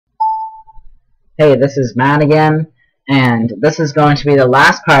Hey, this is Matt again, and this is going to be the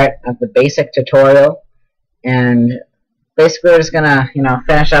last part of the basic tutorial. And basically, we're just gonna,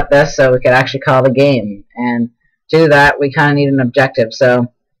 finish up this so we could actually call the game. And to do that, we kind of need an objective.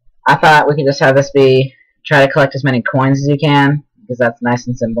 So I thought we could just have this be try to collect as many coins as you can, because that's nice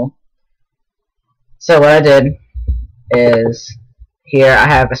and simple. So what I did is here I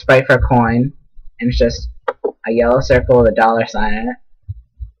have a sprite for a coin, and it's just a yellow circle with a dollar sign in it,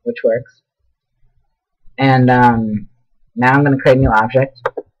 which works. And now I'm going to create a new object.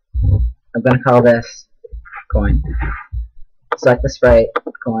 I'm going to call this coin. Select the sprite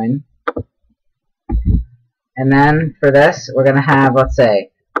coin. And then for this, we're going to have, let's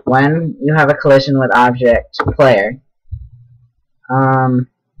say, when you have a collision with object player,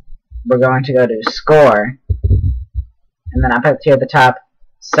 we're going to go to score. And then up here at the top,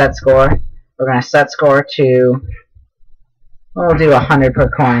 set score. We're going to set score to, we'll do 100 per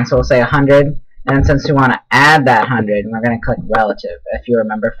coin. So we'll say 100. And since we want to add that 100, we're going to click relative, if you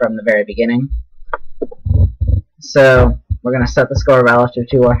remember from the very beginning. So we're going to set the score relative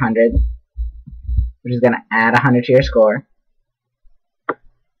to 100, which is going to add 100 to your score.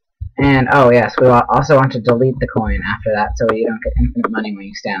 And, oh yes, we also want to delete the coin after that, so you don't get infinite money when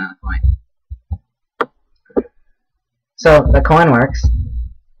you stand on the coin. So the coin works.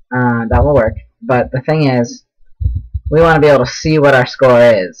 That will work. But the thing is, we want to be able to see what our score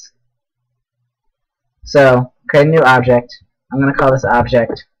is. So, create a new object. I'm going to call this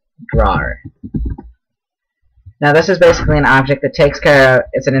object drawer. Now this is basically an object that takes care of,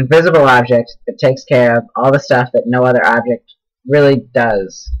 it's an invisible object that takes care of all the stuff that no other object really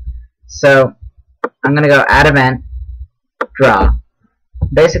does. So, I'm going to go add event, draw.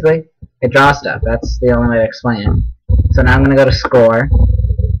 Basically, it draws stuff. That's the only way to explain it. So now I'm going to go to score,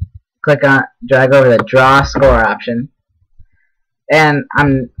 click on, drag over the draw score option, and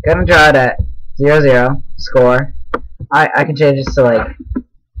I'm going to draw it at 0, 0, score. I can change this to like,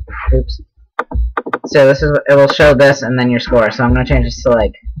 oops. So this is, it will show this and then your score. So I'm going to change this to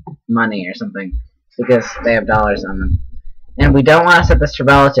like money or something, because they have dollars on them. And we don't want to set this to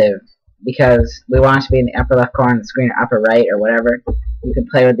relative, because we want it to be in the upper left corner of the screen, or upper right, or whatever. You can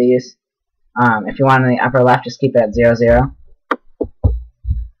play with these. If you want it in the upper left, just keep it at 0, 0.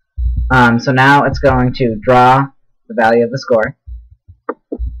 So now it's going to draw the value of the score.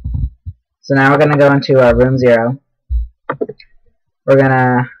 So now we're going to go into room 0. We're going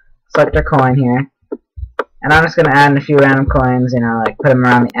to select our coin here. And I'm just going to add in a few random coins, like put them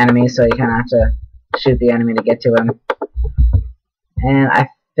around the enemy so you kind of have to shoot the enemy to get to him. And I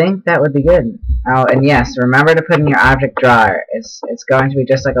think that would be good. Oh, and yes, remember to put in your object drawer. It's going to be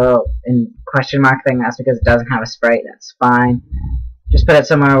just like a little question mark thing. That's because it doesn't have a sprite. That's fine. Just put it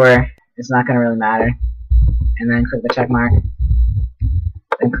somewhere where it's not going to really matter. And then click the check mark.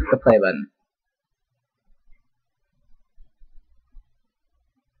 Then click the play button.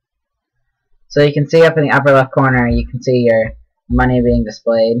 So you can see up in the upper left corner, you can see your money being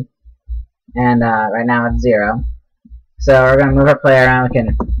displayed. And right now it's 0. So we're going to move our player around. We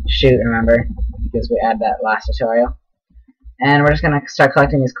can shoot, remember, because we added that last tutorial. And we're just going to start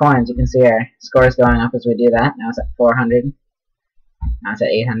collecting these coins. You can see our score is going up as we do that. Now it's at 400. Now it's at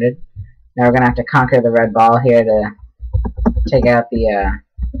 800. Now we're going to have to conquer the red ball here to take out the,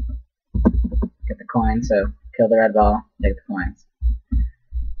 get the coin. So kill the red ball, take the coins.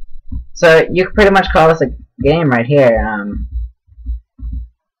 So you can pretty much call this a game right here.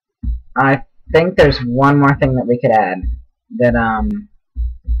 I think there's one more thing that we could add. That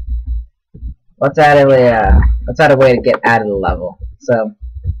let's add a way to get out of the level. So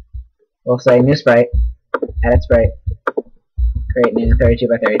we'll say new sprite, edit sprite, create new 32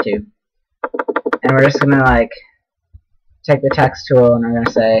 by 32, and we're just gonna like take the text tool and we're gonna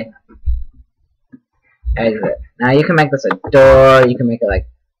say exit. Now you can make this a door, you can make it like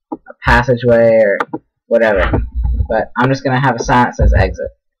a passageway or whatever, but I'm just gonna have a sign that says exit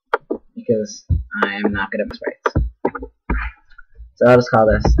because I am not good at sprites. So I'll just call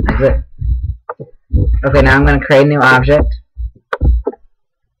this exit. Okay, now I'm gonna create a new object.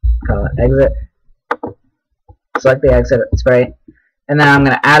 Call it exit. Select the exit sprite, and then I'm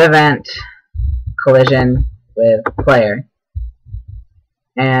gonna add event collision with player.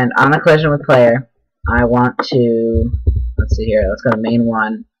 And on the collision with player, I want to, let's see here, let's go to main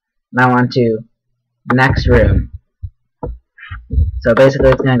 1. And I want to next room. So basically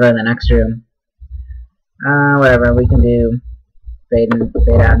it's going to go to the next room. Whatever, we can do fade in,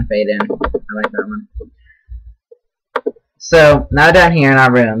 fade out, and fade in. I like that one. So now down here in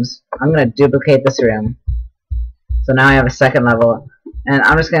our rooms, I'm going to duplicate this room. So now I have a second level. And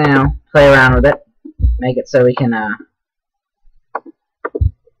I'm just going to play around with it. Make it so we can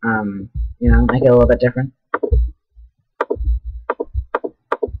you know, make it a little bit different.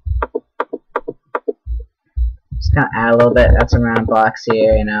 Just kind of add a little bit, add some round blocks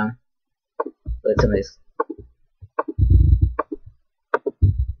here, you know. Delete some of these.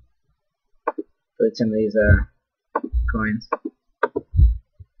 Delete some of these coins.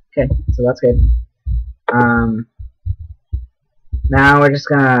 Okay, so that's good. Now we're just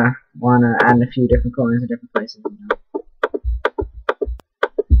gonna wanna add a few different coins in different places. You know.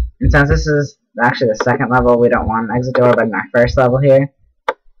 And since this is actually the second level, we don't want an exit door, but in our first level here,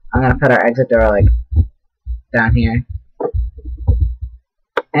 I'm gonna put our exit door like down here.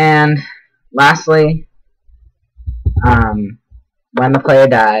 And lastly, when the player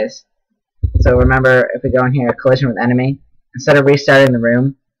dies, so remember, if we go in here, collision with enemy, instead of restarting the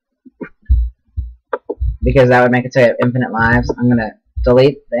room, because that would make it so you have infinite lives, I'm going to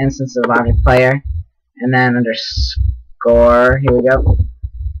delete the instance of object player, and then under score, here we go,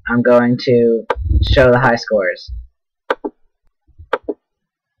 I'm going to show the high scores.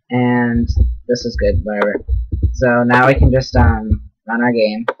 And this is good, whatever. So now we can just run our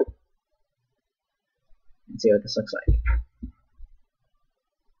game and see what this looks like.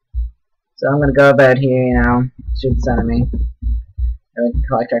 So I'm going to go about here, you know, shoot this enemy, and we can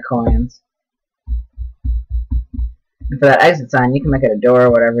collect our coins. And for that exit sign, you can make it a door or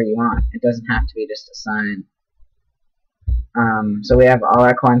whatever you want. It doesn't have to be just a sign. So we have all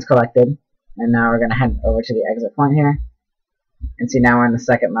our coins collected, and now we're going to head over to the exit point here. And see, now we're in the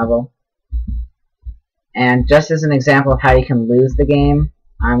second level. And just as an example of how you can lose the game,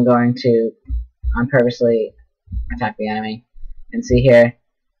 I'm going to unpurposely attack the enemy. And see here,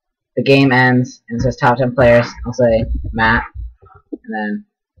 the game ends, and it says top 10 players. I'll say Matt, and then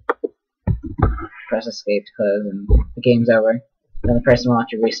press escape to close, and the game's over. Then the person will have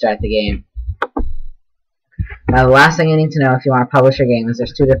to restart the game. Now the last thing you need to know if you want to publish your game is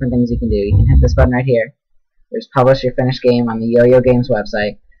there's two different things you can do. You can hit this button right here. There's publish your finished game on the Yo-Yo Games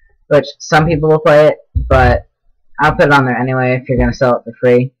website, which some people will play it, but I'll put it on there anyway if you're going to sell it for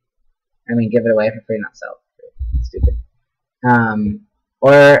free. I mean, give it away for free, not sell it for free. It's stupid.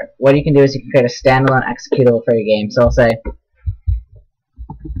 Or what you can do is you can create a standalone executable for your game. So I'll say,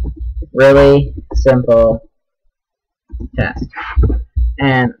 really simple test.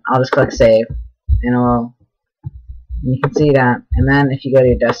 And I'll just click save, and you can see that. And then if you go to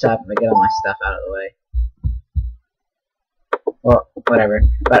your desktop, I get all my stuff out of the way. Well, whatever.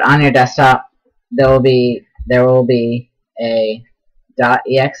 But on your desktop, there will be a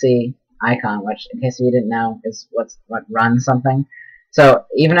 .exe icon, which, in case you didn't know, is what runs something. So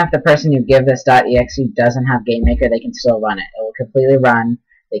even if the person you give this .exe doesn't have GameMaker, they can still run it. It will completely run.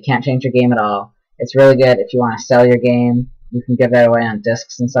 They can't change your game at all. It's really good if you want to sell your game. You can give that away on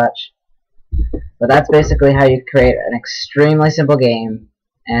discs and such. But that's basically how you create an extremely simple game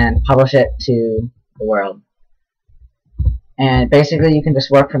and publish it to the world. And basically you can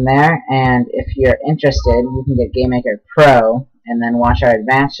just work from there, and if you're interested, you can get GameMaker Pro and then watch our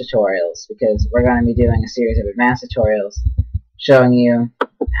advanced tutorials, because we're going to be doing a series of advanced tutorials showing you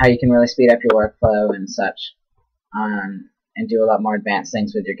how you can really speed up your workflow and such, and do a lot more advanced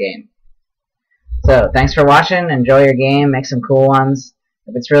things with your game. So thanks for watching. Enjoy your game. Make some cool ones.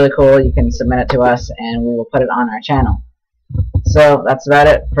 If it's really cool, you can submit it to us and we will put it on our channel. So that's about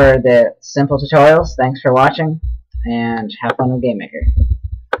it for the simple tutorials. Thanks for watching, and have fun with GameMaker.